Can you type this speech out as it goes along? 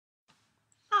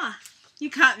you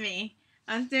caught me.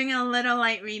 I was doing a little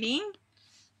light reading.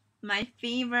 My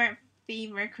favorite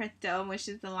crypto, which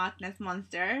is the Loch Ness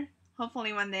Monster.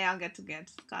 Hopefully one day I'll get to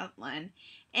Scotland.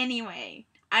 Anyway,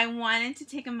 I wanted to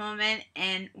take a moment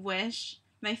and wish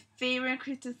my favorite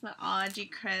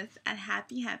cryptozoology Chris a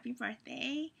happy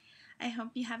birthday. I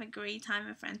hope you have a great time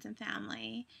with friends and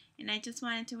family. And I just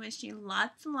wanted to wish you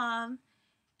lots of love,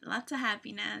 lots of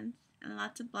happiness, and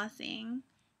lots of blessing.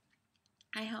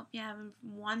 I hope you have a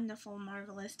wonderful,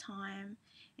 marvelous time.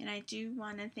 And I do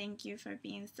want to thank you for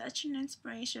being such an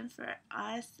inspiration for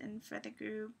us and for the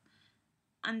group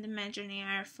on the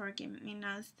Imagineer, for giving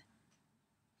us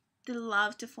the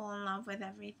love to fall in love with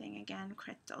everything again,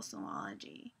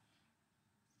 cryptozoology.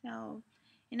 So,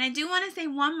 and I do want to say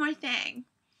one more thing,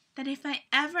 that if I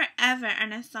ever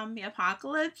in a zombie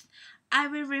apocalypse, I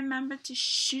will remember to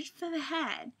shoot for the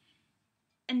head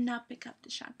and not pick up the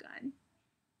shotgun.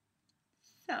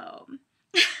 So,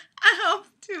 I hope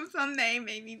to someday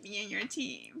maybe be in your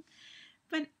team.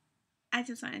 But I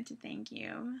just wanted to thank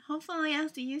you. Hopefully I'll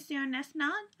see you soon. If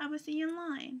not, I will see you in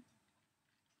line.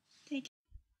 Take care.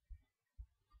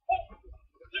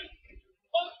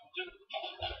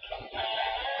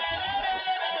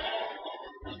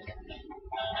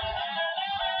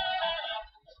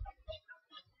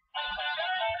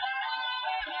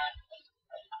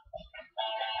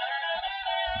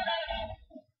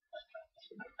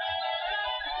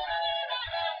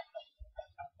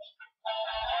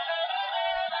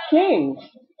 Kings,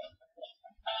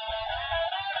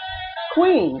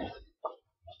 queens,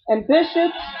 and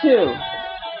bishops too.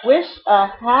 Wish a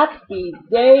happy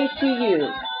day to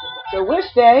you. So wish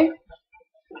day,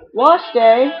 wash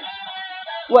day,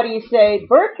 what do you say,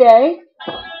 birthday?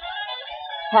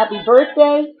 Happy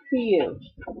birthday to you.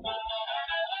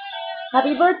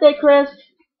 Happy birthday, Chris.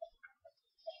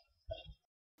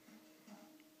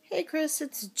 Hey Chris,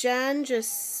 it's Jen,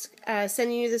 just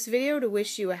sending you this video to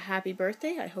wish you a happy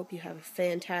birthday. I hope you have a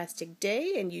fantastic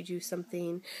day and you do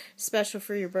something special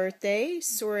for your birthday.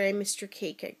 Sorry I missed your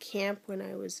cake at camp when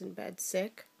I was in bed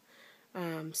sick.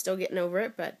 Still getting over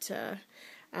it, but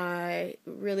I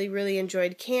really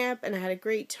enjoyed camp and I had a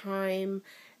great time.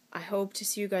 I hope to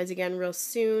see you guys again real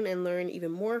soon and learn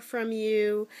even more from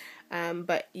you,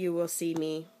 but you will see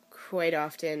me quite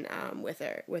often with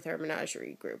our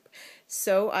menagerie group.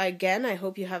 So again, I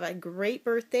hope you have a great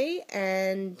birthday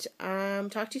and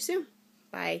talk to you soon.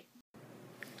 Bye.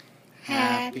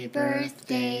 Happy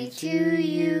birthday to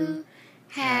you.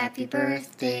 Happy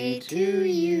birthday to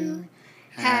you.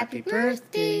 Happy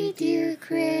birthday, dear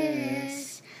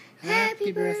Chris.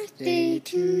 Happy birthday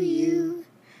to you.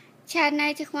 Chad and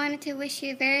I just wanted to wish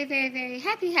you a very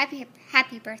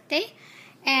happy birthday.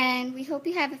 And we hope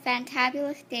you have a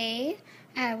fantabulous day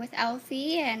with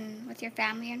Elfie and with your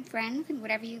family and friends and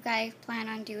whatever you guys plan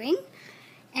on doing.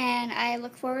 And I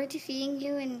look forward to seeing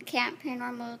you in Camp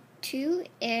Paranormal 2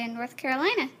 in North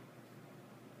Carolina.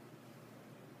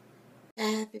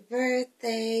 Happy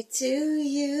birthday to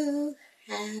you.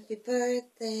 Happy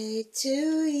birthday to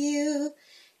you.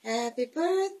 Happy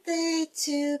birthday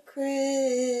to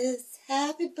Chris.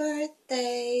 Happy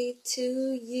birthday to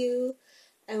you.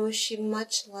 I wish you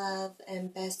much love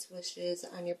and best wishes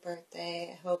on your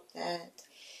birthday. I hope that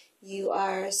you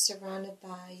are surrounded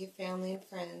by your family and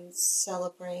friends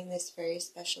celebrating this very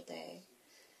special day.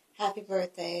 Happy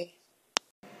birthday.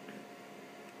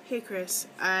 Hey Chris,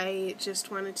 I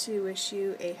just wanted to wish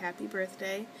you a happy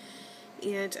birthday,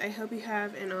 and I hope you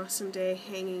have an awesome day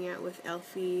hanging out with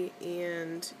Elfie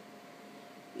and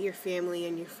your family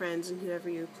and your friends and whoever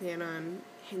you plan on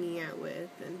hanging out with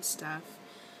and stuff.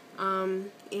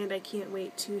 And I can't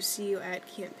wait to see you at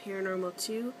Camp Paranormal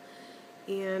 2,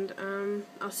 and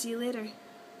I'll see you later.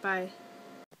 Bye.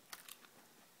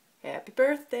 Happy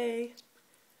birthday.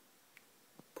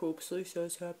 Poopsley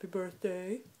says happy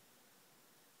birthday.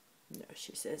 No,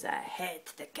 she says, I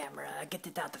hate the camera. Get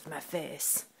it out of my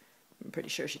face. I'm pretty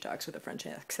sure she talks with a French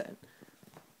accent.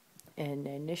 And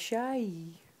then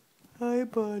Nishai. Hi,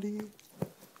 buddy.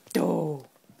 Oh,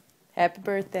 happy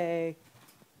birthday.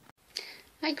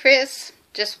 Hi, Chris.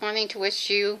 Just wanting to wish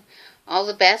you all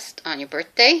the best on your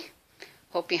birthday.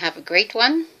 Hope you have a great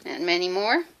one and many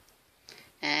more.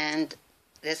 And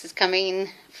this is coming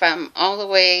from all the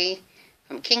way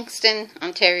from Kingston,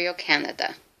 Ontario,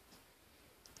 Canada.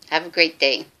 Have a great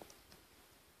day.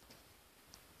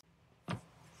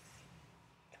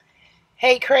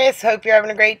 Hey Chris, hope you're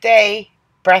having a great day.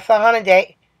 Breath of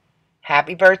Holiday.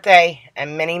 Happy birthday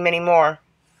and many, many more.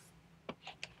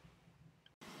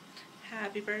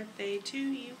 Happy birthday to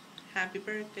you. Happy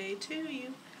birthday to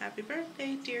you. Happy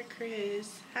birthday, dear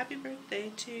Chris. Happy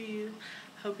birthday to you.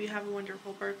 Hope you have a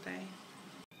wonderful birthday.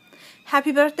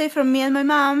 Happy birthday from me and my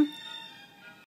mom.